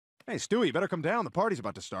Hey, Stewie, you better come down. The party's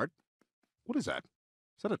about to start. What is that?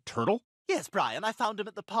 Is that a turtle? Yes, Brian, I found him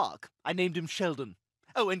at the park. I named him Sheldon.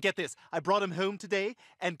 Oh, and get this, I brought him home today,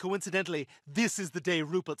 and coincidentally, this is the day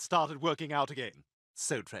Rupert started working out again.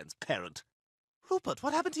 So transparent. Rupert,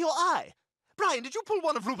 what happened to your eye? Brian, did you pull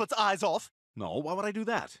one of Rupert's eyes off? No, why would I do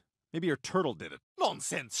that? Maybe your turtle did it.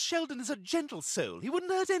 Nonsense. Sheldon is a gentle soul. He wouldn't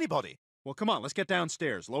hurt anybody. Well, come on, let's get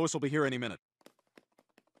downstairs. Lois will be here any minute.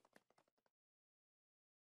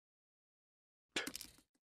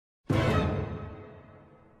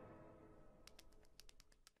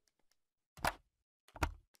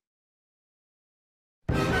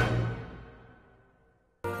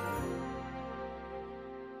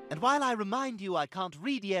 And while I remind you I can't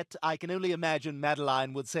read yet, I can only imagine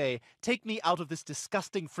Madeline would say, "Take me out of this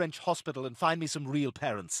disgusting French hospital and find me some real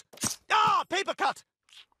parents." Ah! Paper cut!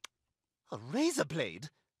 A razor blade?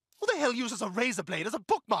 Who the hell uses a razor blade as a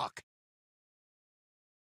bookmark?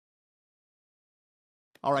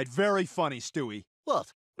 All right, very funny, Stewie.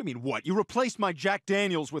 What? What do you mean, what? You replaced my Jack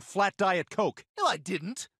Daniels with flat Diet Coke. No, I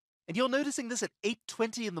didn't. And you're noticing this at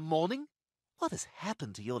 8:20 in the morning? What has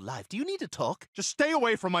happened to your life? Do you need to talk? Just stay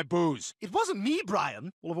away from my booze. It wasn't me,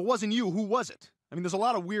 Brian. Well, if it wasn't you, who was it? I mean, there's a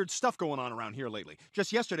lot of weird stuff going on around here lately.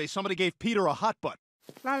 Just yesterday, somebody gave Peter a hot butt.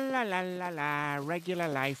 La la la la la, regular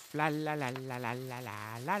life. La la la la la la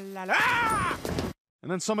la la la la. Ah!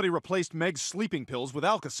 And then somebody replaced Meg's sleeping pills with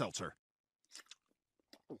Alka-Seltzer.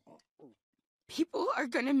 People are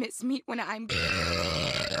gonna miss me when I'm...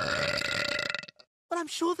 Well, I'm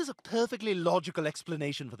sure there's a perfectly logical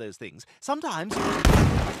explanation for those things. Sometimes...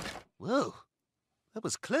 Whoa. That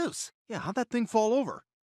was close. Yeah, how'd that thing fall over?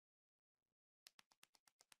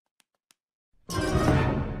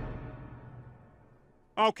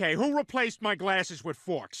 Okay, who replaced my glasses with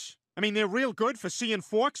forks? I mean, they're real good for seeing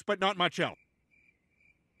forks, but not much else.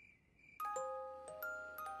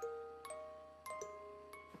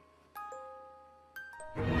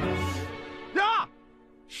 Ah!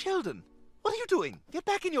 Sheldon, what are you doing? Get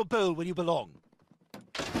back in your bowl where you belong.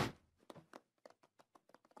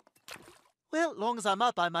 Well, long as I'm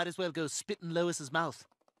up, I might as well go spit in Lois's mouth.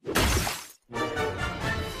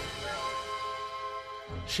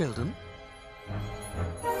 Sheldon?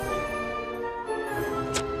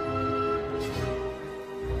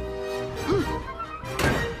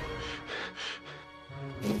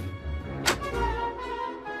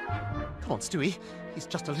 Come on, Stewie. He's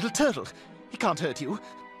just a little turtle. He can't hurt you.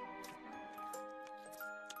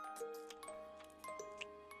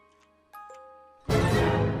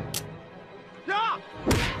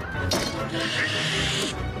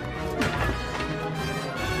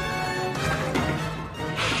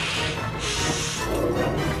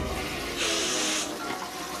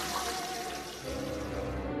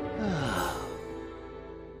 Ah!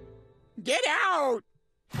 Get out!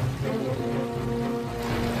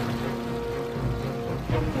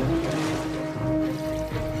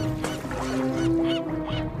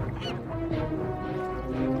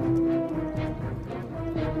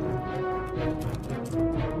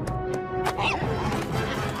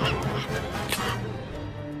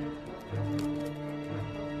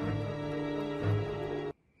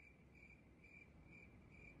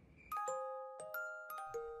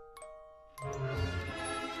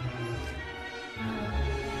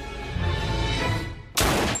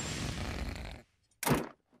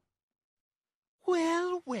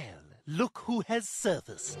 Well, well, look who has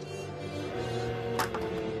surfaced.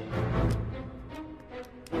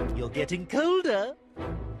 You're getting colder.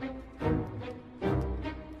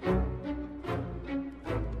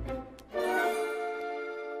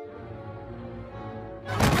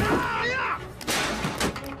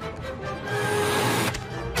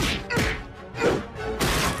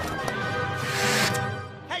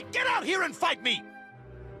 Hey, get out here and fight me!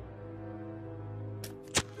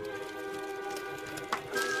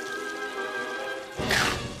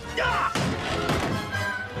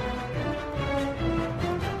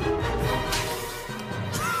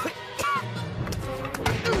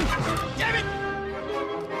 Damn it!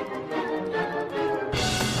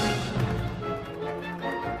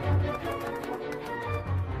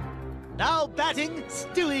 Now batting,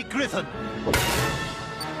 Stewie Griffin.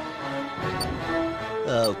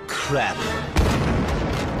 Oh, crap.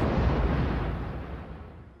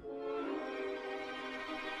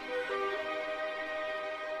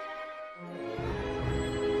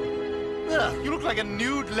 Ugh, you look like a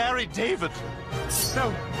nude Larry David.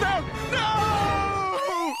 No, no,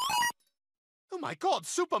 no! Oh my God,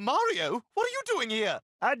 Super Mario! What are you doing here?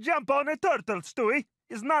 I jump on a turtle, Stewie.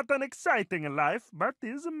 It's not an exciting life, but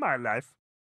is my life.